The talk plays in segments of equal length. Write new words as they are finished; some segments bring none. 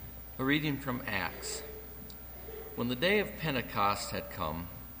A reading from Acts. When the day of Pentecost had come,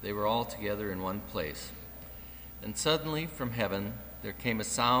 they were all together in one place. And suddenly from heaven there came a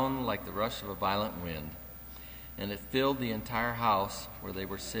sound like the rush of a violent wind, and it filled the entire house where they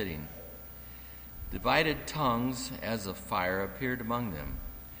were sitting. Divided tongues as of fire appeared among them,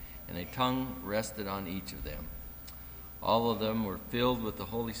 and a tongue rested on each of them. All of them were filled with the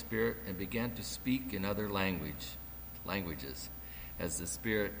Holy Spirit and began to speak in other languages, as the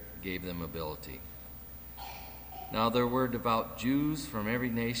Spirit gave them ability. Now there were devout Jews from every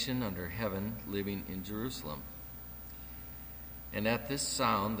nation under heaven living in Jerusalem. And at this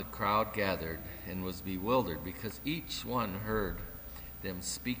sound the crowd gathered and was bewildered, because each one heard them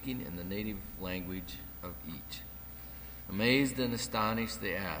speaking in the native language of each. Amazed and astonished,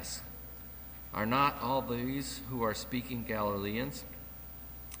 they asked, "Are not all these who are speaking Galileans?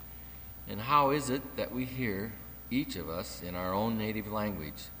 And how is it that we hear, each of us, in our own native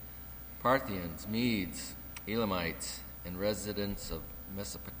language, Parthians, Medes, Elamites, and residents of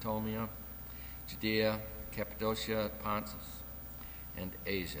Mesopotamia, Judea, Cappadocia, Pontus, and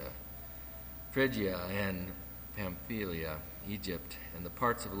Asia, Phrygia and Pamphylia, Egypt, and the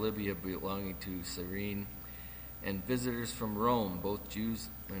parts of Libya belonging to Cyrene, and visitors from Rome, both Jews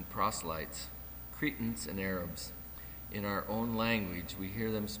and proselytes, Cretans and Arabs. In our own language we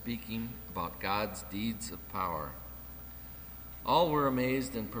hear them speaking about God's deeds of power." All were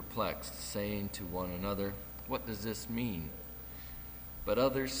amazed and perplexed, saying to one another, "What does this mean?" But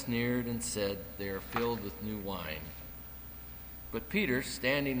others sneered and said, "They are filled with new wine." But Peter,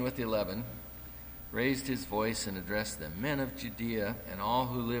 standing with the 11, raised his voice and addressed them, "Men of Judea and all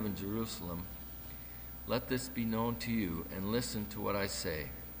who live in Jerusalem, let this be known to you, and listen to what I say.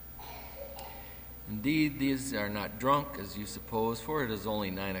 Indeed, these are not drunk, as you suppose, for it is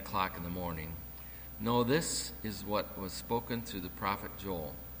only 9 o'clock in the morning. No, this is what was spoken through the prophet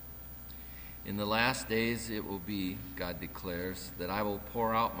Joel. In the last days it will be, God declares, that I will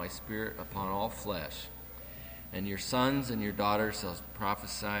pour out my Spirit upon all flesh, and your sons and your daughters shall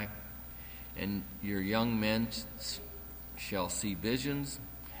prophesy, and your young men shall see visions,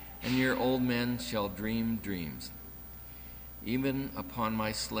 and your old men shall dream dreams. Even upon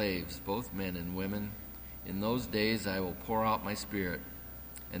my slaves, both men and women, in those days I will pour out my Spirit,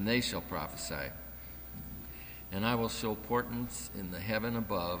 and they shall prophesy. And I will show portents in the heaven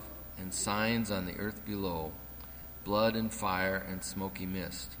above, and signs on the earth below, blood and fire and smoky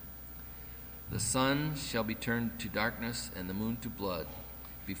mist. The sun shall be turned to darkness and the moon to blood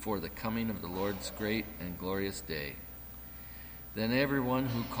before the coming of the Lord's great and glorious day. Then everyone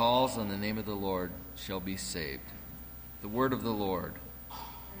who calls on the name of the Lord shall be saved." The word of the Lord.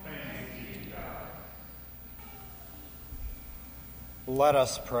 Thanks be to God. Let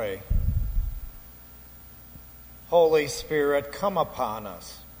us pray. Holy Spirit, come upon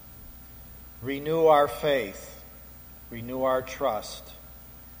us. Renew our faith. Renew our trust.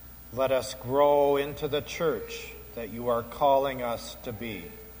 Let us grow into the church that you are calling us to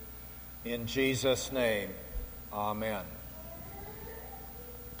be. In Jesus' name, amen.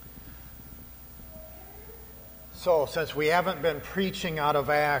 So, since we haven't been preaching out of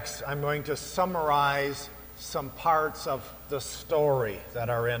Acts, I'm going to summarize some parts of the story that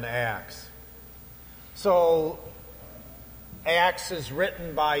are in Acts. So, Acts is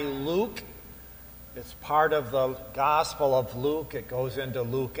written by Luke. It's part of the Gospel of Luke. It goes into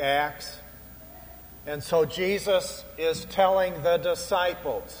Luke Acts. And so Jesus is telling the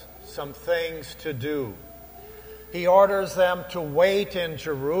disciples some things to do. He orders them to wait in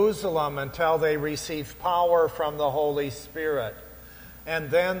Jerusalem until they receive power from the Holy Spirit.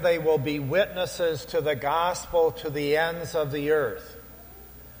 And then they will be witnesses to the gospel to the ends of the earth.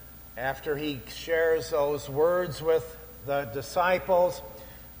 After he shares those words with the disciples,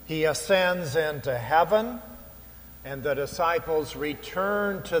 he ascends into heaven, and the disciples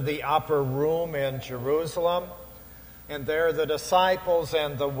return to the upper room in Jerusalem, and there the disciples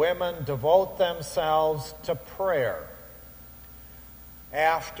and the women devote themselves to prayer.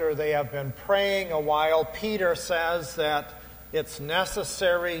 After they have been praying a while, Peter says that it's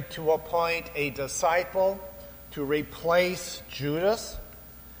necessary to appoint a disciple to replace Judas.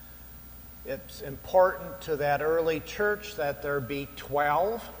 It's important to that early church that there be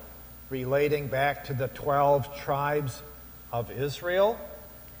 12, relating back to the 12 tribes of Israel.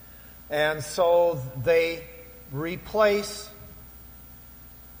 And so they replace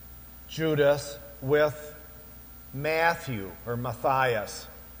Judas with Matthew or Matthias.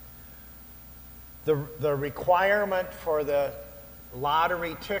 The requirement for the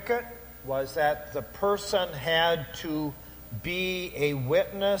lottery ticket was that the person had to be a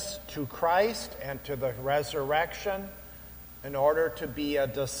witness to Christ and to the resurrection in order to be a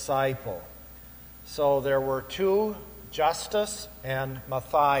disciple. So there were two, Justus and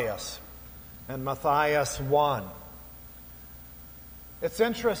Matthias, and Matthias won. It's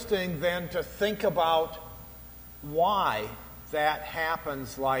interesting then to think about why that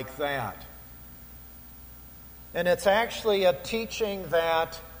happens like that. And it's actually a teaching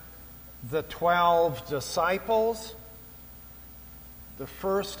that the 12 disciples, the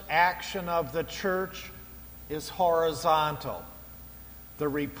first action of the church is horizontal. The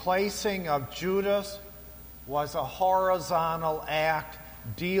replacing of Judas was a horizontal act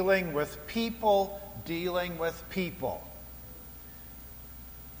dealing with people.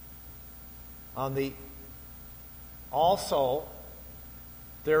 Also,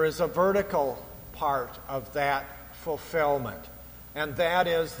 there is a vertical part of that fulfillment, and that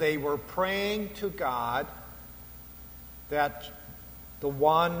is they were praying to God that the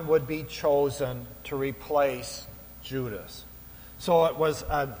one would be chosen to replace Judas. So it was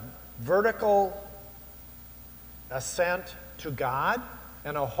a vertical ascent to God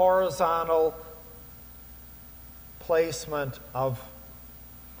and a horizontal placement of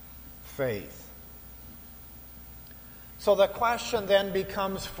faith. So the question then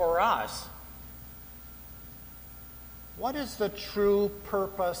becomes for us, what is the true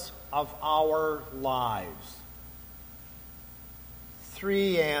purpose of our lives?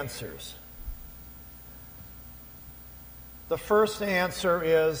 3 answers. The first answer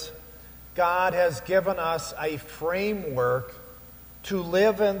is God has given us a framework to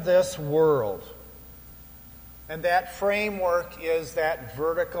live in this world. And that framework is that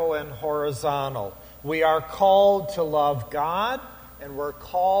vertical and horizontal. We are called to love God, and we're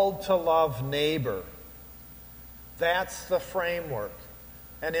called to love neighbor. That's the framework.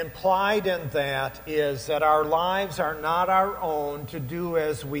 And implied in that is that our lives are not our own to do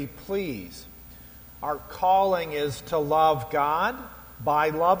as we please. Our calling is to love God by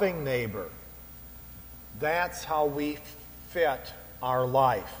loving neighbor. That's how we fit our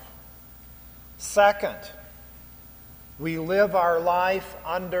life. Second, we live our life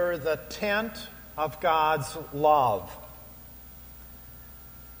under the tent of God's love.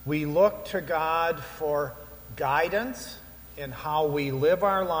 We look to God for guidance in how we live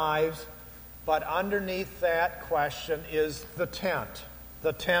our lives, but underneath that question is the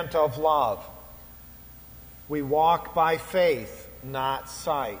tent of love. We walk by faith, not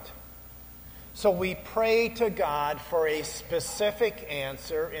sight. So we pray to God for a specific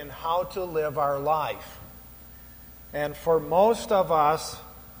answer in how to live our life. And for most of us,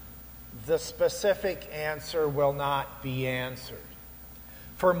 the specific answer will not be answered.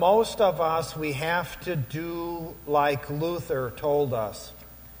 For most of us, we have to do like Luther told us.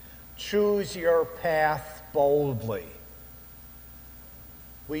 Choose your path boldly.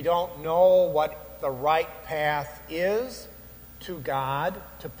 We don't know what the right path is to God,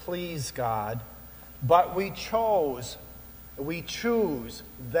 to please God, but we choose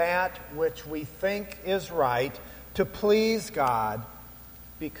that which we think is right to please God,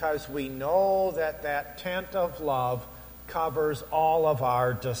 because we know that that tent of love covers all of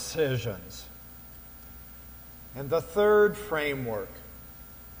our decisions. And the third framework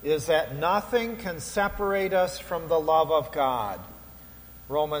is that nothing can separate us from the love of God.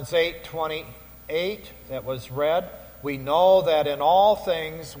 Romans 8:28, that was read, we know that in all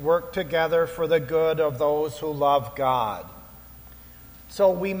things work together for the good of those who love God.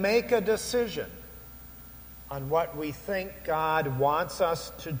 So we make a decision on what we think God wants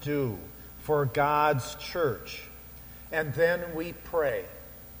us to do for God's church. And then we pray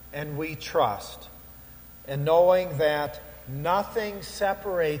and we trust, and knowing that nothing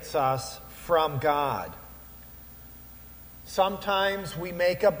separates us from God. Sometimes we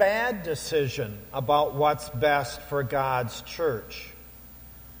make a bad decision about what's best for God's church.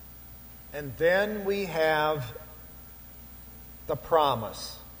 And then we have the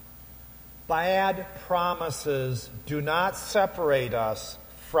promise. Bad promises do not separate us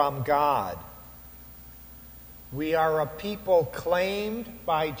from God. We are a people claimed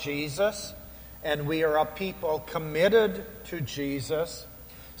by Jesus, and we are a people committed to Jesus.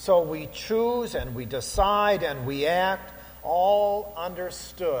 So we choose and we decide and we act, all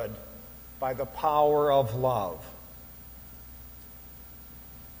understood by the power of love.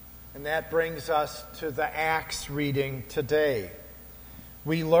 And that brings us to the Acts reading today.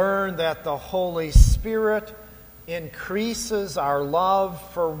 We learn that the Holy Spirit increases our love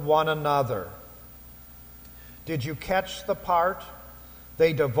for one another. Did you catch the part?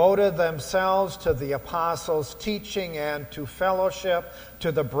 They devoted themselves to the apostles' teaching and to fellowship,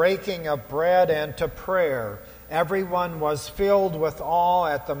 to the breaking of bread and to prayer. Everyone was filled with awe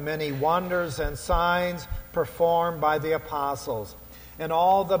at the many wonders and signs performed by the apostles. And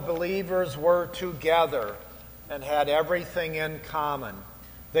all the believers were together and had everything in common.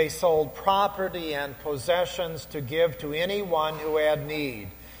 They sold property and possessions to give to anyone who had need.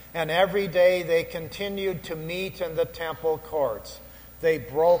 And every day they continued to meet in the temple courts. They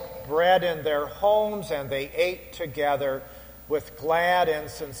broke bread in their homes and they ate together with glad and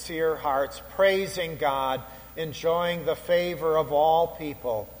sincere hearts, praising God, enjoying the favor of all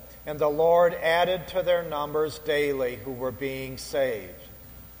people. And the Lord added to their numbers daily who were being saved.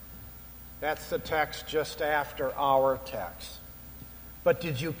 That's the text just after our text. But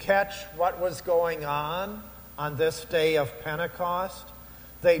did you catch what was going on this day of Pentecost?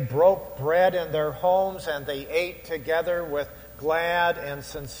 They broke bread in their homes and they ate together with glad and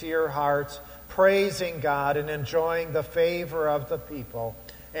sincere hearts, praising God and enjoying the favor of the people,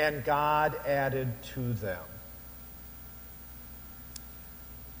 and God added to them.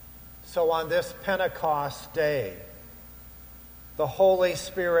 So on this Pentecost day, the Holy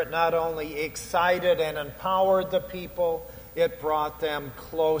Spirit not only excited and empowered the people, it brought them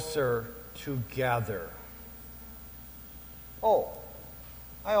closer together. Oh,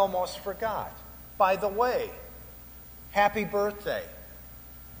 I almost forgot. By the way, happy birthday.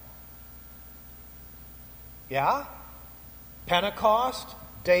 Yeah? Pentecost,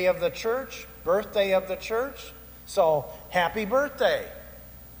 day of the church, birthday of the church. So, happy birthday.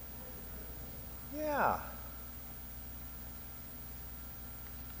 Yeah.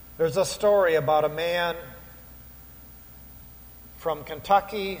 There's a story about a man from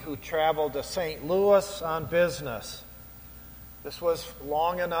Kentucky who traveled to St. Louis on business. This was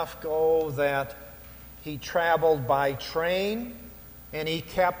long enough ago that he traveled by train and he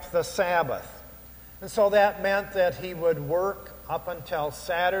kept the Sabbath. And so that meant that he would work up until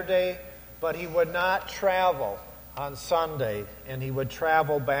Saturday, but he would not travel on Sunday, and he would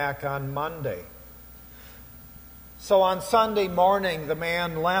travel back on Monday. So on Sunday morning, the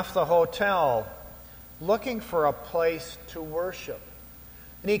man left the hotel looking for a place to worship.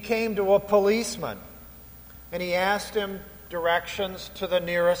 And he came to a policeman, and he asked him directions to the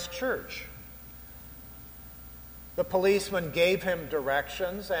nearest church. The policeman gave him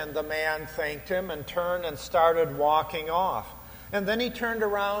directions, and the man thanked him and turned and started walking off. And then he turned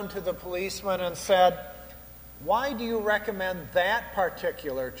around to the policeman and said, "Why do you recommend that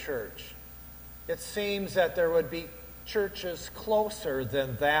particular church? It seems that there would be churches closer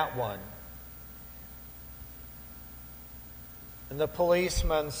than that one." And the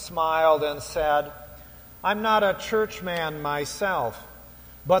policeman smiled and said, "I'm not a churchman myself,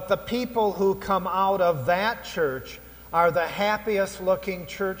 but the people who come out of that church are the happiest looking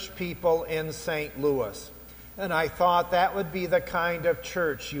church people in St. Louis. And I thought that would be the kind of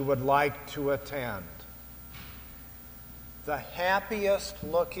church you would like to attend." The happiest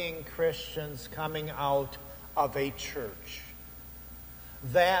looking Christians coming out of a church.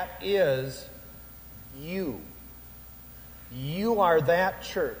 That is you. You are that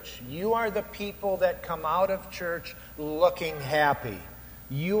church. You are the people that come out of church looking happy.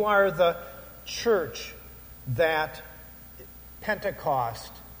 You are the church that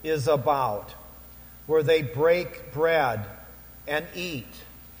Pentecost is about, where they break bread and eat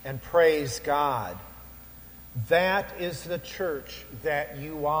and praise God. That is the church that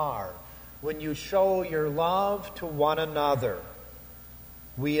you are when you show your love to one another.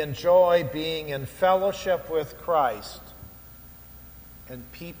 We enjoy being in fellowship with Christ,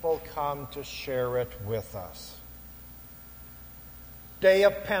 and people come to share it with us. Day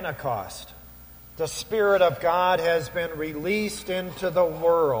of Pentecost. The Spirit of God has been released into the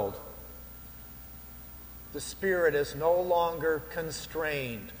world. The Spirit is no longer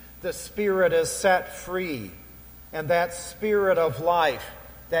constrained. The Spirit is set free. And that Spirit of life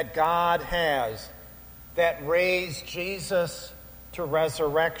that God has, that raised Jesus to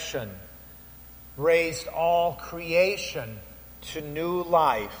resurrection, raised all creation to new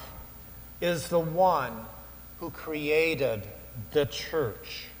life, is the one who created the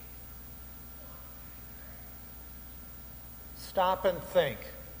church. Stop and think.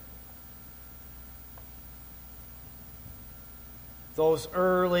 Those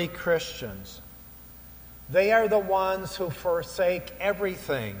early Christians, they are the ones who forsake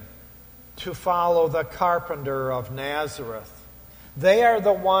everything to follow the carpenter of Nazareth. They are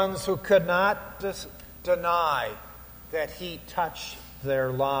the ones who could not deny that he touched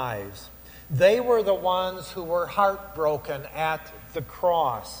their lives. They were the ones who were heartbroken at the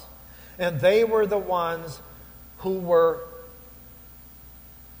cross. And they were the ones who were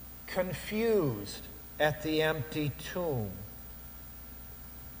confused at the empty tomb.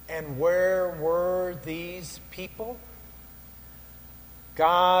 And where were these people?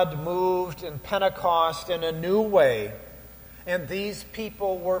 God moved in Pentecost in a new way, and these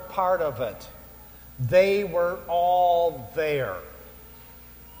people were part of it. They were all there.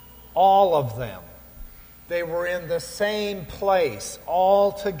 All of them. They were in the same place,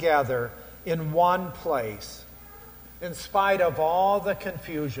 all together in one place. In spite of all the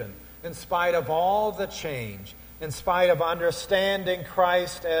confusion, in spite of all the change, in spite of understanding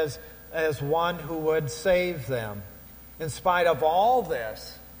Christ as one who would save them, in spite of all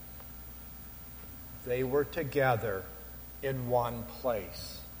this, they were together in one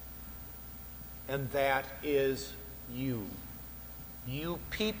place. And that is you. You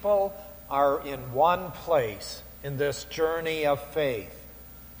people are in one place in this journey of faith.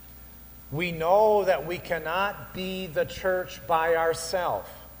 We know that we cannot be the church by ourselves.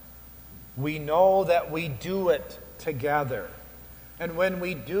 We know that we do it together. And when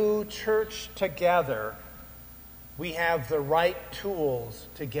we do church together, we have the right tools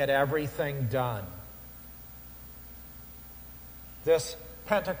to get everything done. This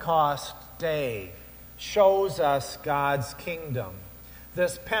Pentecost Day shows us God's kingdom.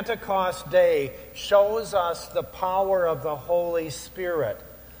 This Pentecost Day shows us the power of the Holy Spirit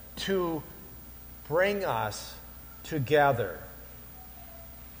to bring us together.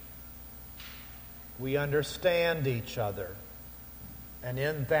 We understand each other, and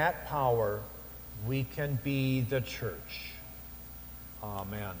in that power, we can be the church.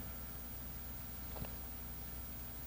 Amen.